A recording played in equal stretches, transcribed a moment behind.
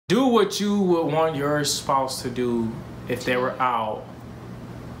Do what you would want your spouse to do if they were out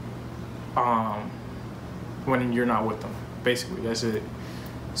when you're not with them. Basically, that's it.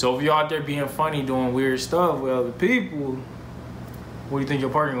 So if you're out there being funny, doing weird stuff with other people, what do you think your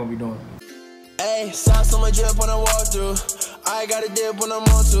partner gonna be doing? Hey, sauce on my drip when I walk through. I got a dip when I'm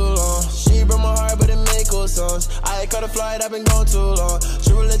on too long. She broke my heart, but it make cool songs. I caught a flight, I've been gone too long.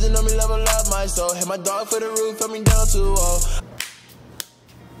 True religion on me, level up my soul. Hit my dog for the roof, put me down too low.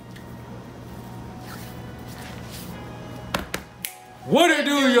 What it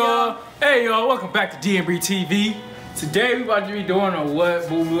do, y'all? Hey, y'all, welcome back to DMB TV. Today, we about to be doing a what,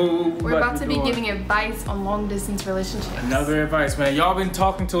 boo-boo? We're about to be giving advice on long-distance relationships. Another advice, man. Y'all been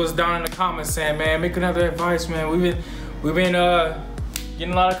talking to us down in the comments saying, man, make another advice, man. We've been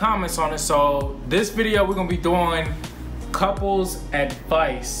getting a lot of comments on it. So this video, we're gonna be doing couples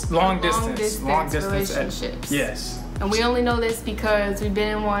advice, long distance relationships. Yes. And we only know this because we've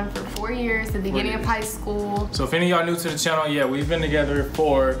been in one for 4 years, the beginning of high school. So if any of y'all new to the channel, yeah, we've been together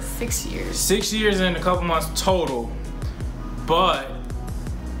for 6 years. 6 years and a couple months total. But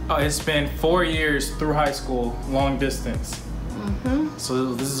it's been 4 years through high school, long distance.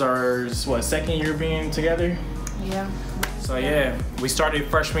 So this is our, what, second year being together? Yeah. So yeah, we started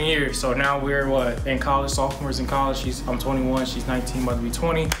freshman year. So now we're what, in college, sophomores in college. I'm 21, she's 19, about to be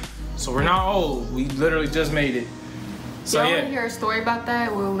 20. So we're not old. We literally just made it. So if y'all want to hear a story about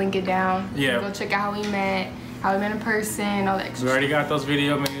that, we'll link it down. Yeah. Go check out how we met in person, all that extra. We already got those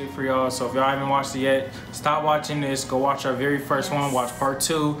videos made for y'all. So if y'all haven't watched it yet, stop watching this. Go watch our very first one, watch part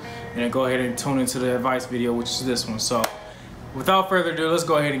 2, and then go ahead and tune into the advice video, which is this one. So without further ado, let's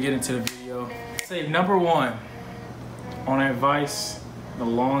go ahead and get into the video. Say number 1 on advice, the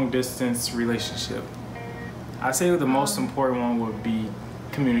long distance relationship. I say the most important one would be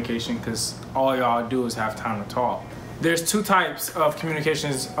communication, because all y'all do is have time to talk. There's 2 types of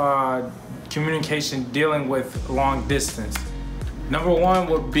communication dealing with long distance. Number 1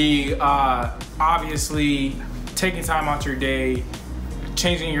 would be obviously taking time out your day,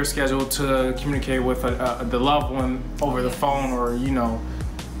 changing your schedule to communicate with the loved one over the phone, or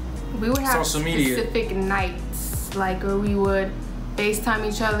we would have social media. Specific nights, like where we would FaceTime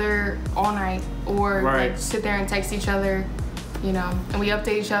each other all night, or like sit there and text each other, and we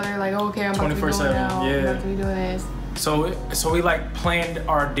update each other like, oh, okay, I'm about to be doing now, I'm about to be doing this. So we like planned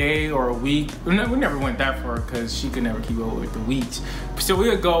our day or a week. We never went that far because she could never keep up with the weeks. So we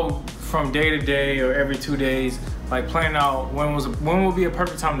would go from day to day or every 2 days, like planning out when would be a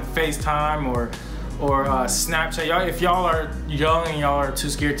perfect time to FaceTime or Snapchat. Y'all, if y'all are young and y'all are too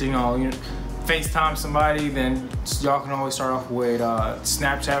scared to FaceTime somebody, then y'all can always start off with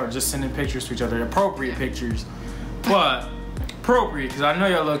Snapchat or just sending pictures to each other, appropriate pictures, but appropriate, because I know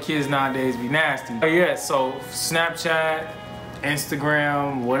y'all little kids nowadays be nasty. But yeah, so Snapchat,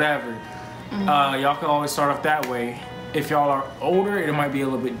 Instagram, whatever. Y'all can always start off that way. If y'all are older, it might be a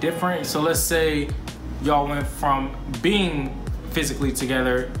little bit different. So let's say y'all went from being physically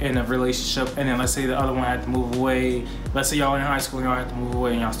together in a relationship, and then let's say the other one had to move away. Let's say y'all in high school and y'all had to move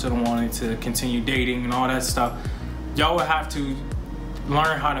away and y'all still wanted to continue dating and all that stuff. Y'all would have to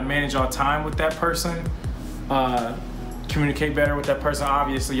learn how to manage your time with that person. Communicate better with that person.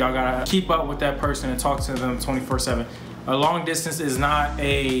 Obviously, y'all gotta keep up with that person and talk to them 24/7. A long distance is not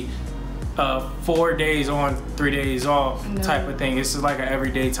a 4 days on, 3 days off type of thing. It's just like an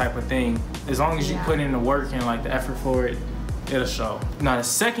everyday type of thing. As long as you put in the work and like the effort for it, it'll show. Now, the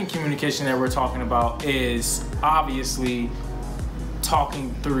second communication that we're talking about is obviously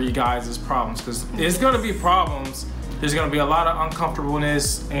talking through you guys' problems, because it's gonna be problems. There's gonna be a lot of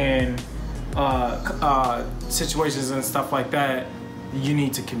uncomfortableness and situations and stuff like that. You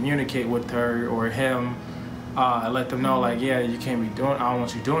need to communicate with her or him, let them know like, yeah, you can't be doing, I don't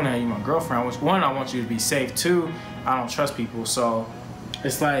want you doing that, you're my girlfriend. I want you to be safe too. I don't trust people. So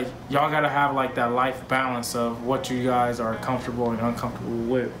it's like y'all gotta have like that life balance of what you guys are comfortable and uncomfortable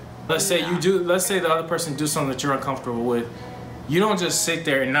with. Let's say the other person do something that you're uncomfortable with. You don't just sit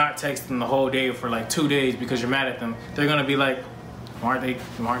there and not text them the whole day for like 2 days because you're mad at them. They're gonna be like, why aren't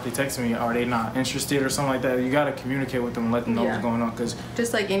they texting me? Are they not interested or something like that? You gotta communicate with them and let them know what's going on, because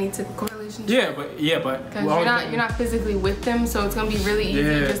just like any typical relationship. Yeah, but because you're not physically with them, so it's gonna be really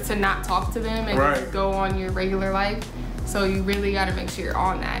easy just to not talk to them and just go on your regular life. So you really gotta make sure you're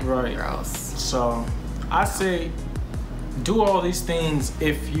on that, or else. So I say do all these things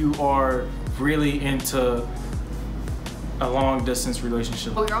if you are really into a long distance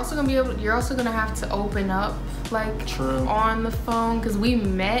relationship. You're also gonna have to open up like on the phone, because we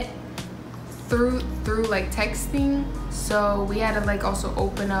met through like texting, so we had to like also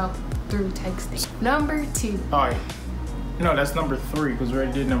open up through texting. Number 2. All right. No, that's number 3 because we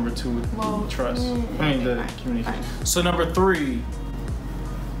already did number 2, trust. The communication. So number 3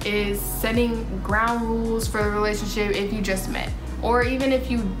 is setting ground rules for the relationship if you just met. Or even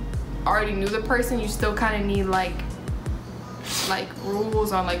if you already knew the person, you still kind of need like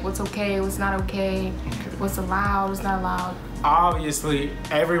rules on like what's okay, what's not okay, what's allowed, what's not allowed. Obviously,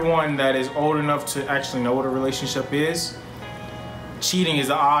 everyone that is old enough to actually know what a relationship is, cheating is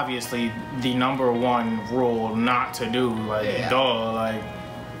obviously the number 1 rule not to do. Like, duh, like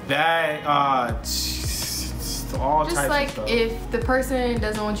that. All just types like of stuff. if the person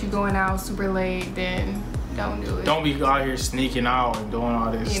doesn't want you going out super late, then don't do it. Don't be out here sneaking out and doing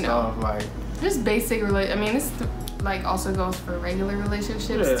all this stuff. Like, just basic I mean, this like also goes for regular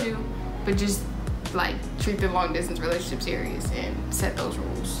relationships too, but just like treat the long distance relationship serious and set those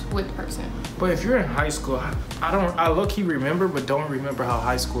rules with the person. But if you're in high school, I low-key remember, but don't remember how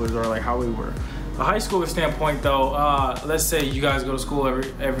high schoolers are, like how we were. A high schooler standpoint though, let's say you guys go to school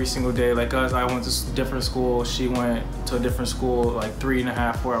every single day. Like us, I went to a different school, she went to a different school like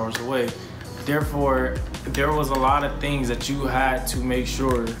 3.5, 4 hours away. Therefore, there was a lot of things that you had to make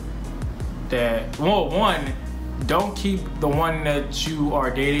sure that, well, one, don't keep the one that you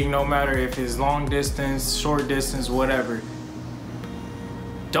are dating, no matter if it's long distance, short distance, whatever.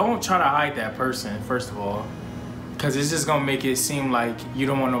 Don't try to hide that person, first of all, because it's just gonna make it seem like you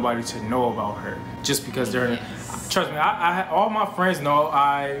don't want nobody to know about her just because they're in. Trust me, I all my friends know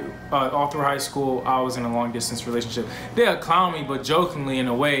all through high school I was in a long distance relationship. They'll clown me, but jokingly in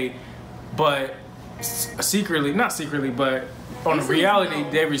a way, but secretly, not secretly, but on the reality,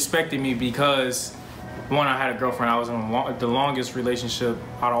 they respected me because, one, I had a girlfriend. I was in the longest relationship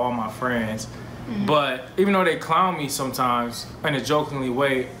out of all my friends. But even though they clown me sometimes in a jokingly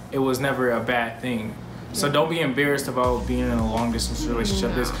way, it was never a bad thing. So don't be embarrassed about being in a long distance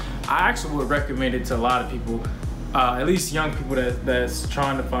relationship. I actually would recommend it to a lot of people, at least young people that's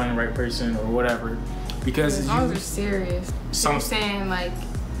trying to find the right person or whatever. Because as long as they're serious. So I'm saying like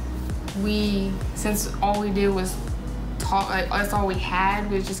since all we did was talk, like that's all we had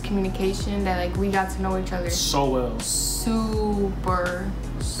was just communication, that like we got to know each other so well, super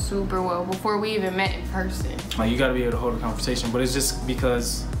well before we even met in person. Like you got to be able to hold a conversation, but it's just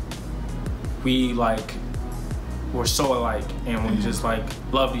because we like were so alike and we just like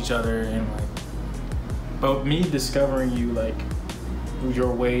loved each other and like. But me discovering you, like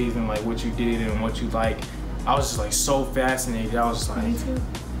your ways and like what you did and what you like, I was just like so fascinated. I was just like,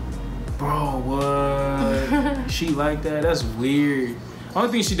 bro, what? She like that? That's weird. The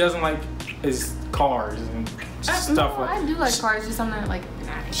only thing she doesn't like is cars and stuff like. I do like cars, just I'm not like a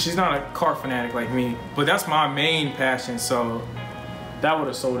fanatic. She's not a car fanatic like me, but that's my main passion. So that would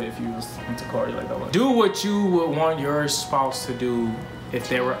have sold it if you was into cars like that. Do what you would want your spouse to do if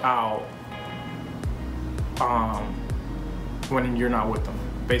they were out when you're not with them.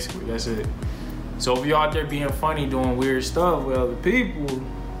 Basically, that's it. So if you're out there being funny, doing weird stuff with other people,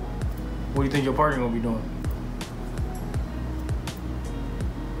 what do you think your partner gonna be doing?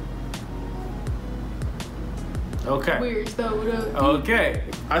 Okay. Weird stuff with other people. Okay.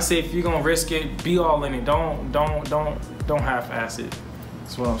 I say if you're gonna risk it, be all in it. Don't half-ass it.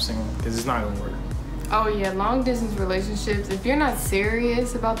 That's what I'm saying, because it's not gonna work. Oh yeah, long distance relationships. If you're not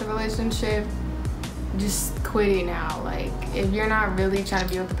serious about the relationship, just quit it now. Like if you're not really trying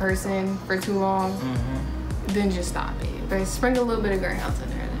to be with the person for too long, then just stop it. But sprinkle a little bit of greyhounds in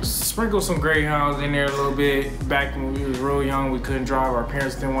there. Sprinkle some greyhounds in there a little bit. Back when we was real young, we couldn't drive. Our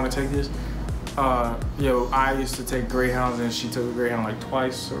parents didn't want to take this. I used to take greyhounds, and she took a greyhound like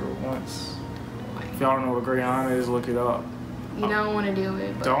twice or once. If y'all don't know what a greyhound is, look it up. You don't want to do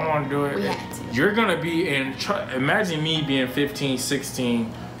it. But don't want to do it. We had to. You're gonna be in. Imagine me being 15,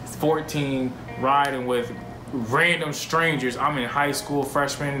 16, 14, riding with random strangers. I'm in high school,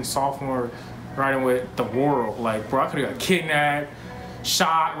 freshman, sophomore, riding with the world. Like, bro, I could have got kidnapped,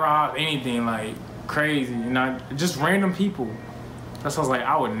 shot, robbed, anything, like crazy. Just random people. That's why I was like,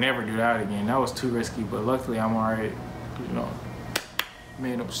 I would never do that again. That was too risky, but luckily I'm alright. You know,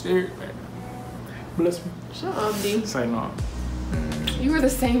 man upstairs, man. Bless me. Shut up, D. Say no. You were the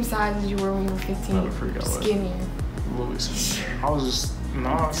same size as you were when you were 15. Skinnier. I was just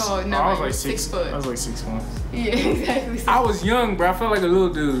tall. No, I was like 6 foot. I was like 6'1". Yeah, exactly. I was young, bro. I felt like a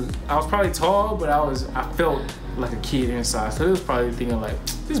little dude. I was probably tall, but I felt like a kid inside. So they was probably thinking like,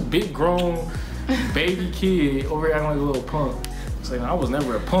 this big grown baby kid over here acting like a little punk. It's like, I was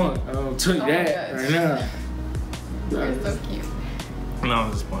never a punk. I'll tell you that right now. You're so cute. No,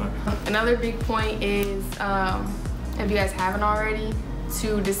 I'm just playing. Another big point is, if you guys haven't already,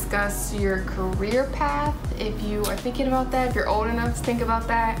 to discuss your career path if you are thinking about that, if you're old enough to think about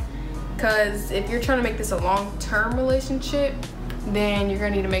that. Because if you're trying to make this a long-term relationship, then you're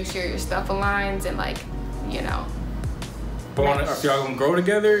gonna need to make sure your stuff aligns and like, you know. But if y'all gonna grow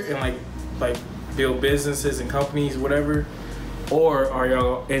together and like build businesses and companies, whatever, or are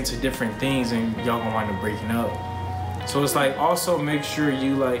y'all into different things and y'all gonna wind up breaking up? So it's like also make sure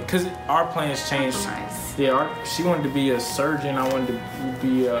you like, cause our plans changed. Nice. Yeah, she wanted to be a surgeon. I wanted to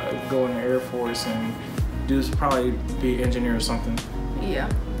be go in the Air Force and probably be an engineer or something. Yeah.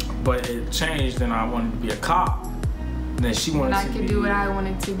 But it changed, and I wanted to be a cop. And then she wanted to do what I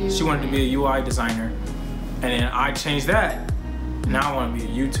wanted to do. She wanted to be a UI designer, and then I changed that. Now I want to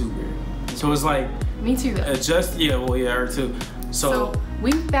be a YouTuber. So it's like me too though. Her too. So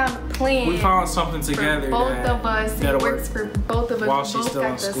we found a plan. We found something together. For both of us. It works for both of us. While she's still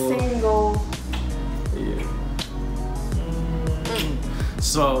in school. Same goal. Yeah.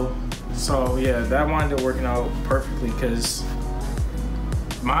 So yeah, that wound up working out perfectly because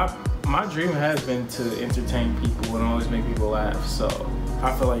my dream has been to entertain people and always make people laugh. So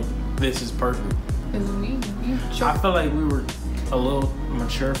I feel like this is perfect. I feel like we were a little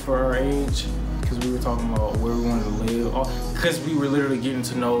mature for our age because we were talking about where we wanted to live. Because we were literally getting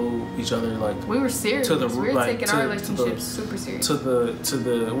to know each other, like we were serious. We were taking our relationship super serious. To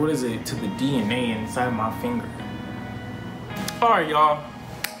the what is it? To the DNA inside my finger. All right, y'all.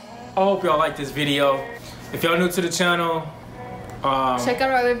 I hope y'all like this video. If y'all new to the channel, check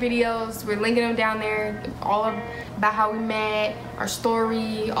out our other videos. We're linking them down there. All about how we met, our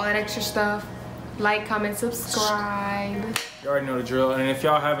story, all that extra stuff. Like, comment, subscribe. You already know the drill. And if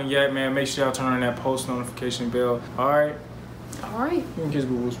y'all haven't yet, man, make sure y'all turn on that post notification bell. All right. All right. You can kiss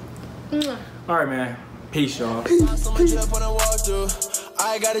boo-boos. All right, man. Peace, y'all.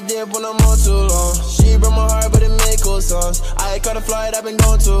 I got a dip when I'm on too long. She broke my heart, but it made cool songs. I caught a flight, I've been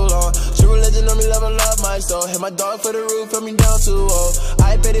gone too long. She religion on me, love my soul. Hit my dog for the roof, put me down too low.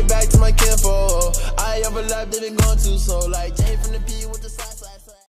 I paid it back to my kinfolk. I overlapped, it been gone too slow. Like Jay from the P with the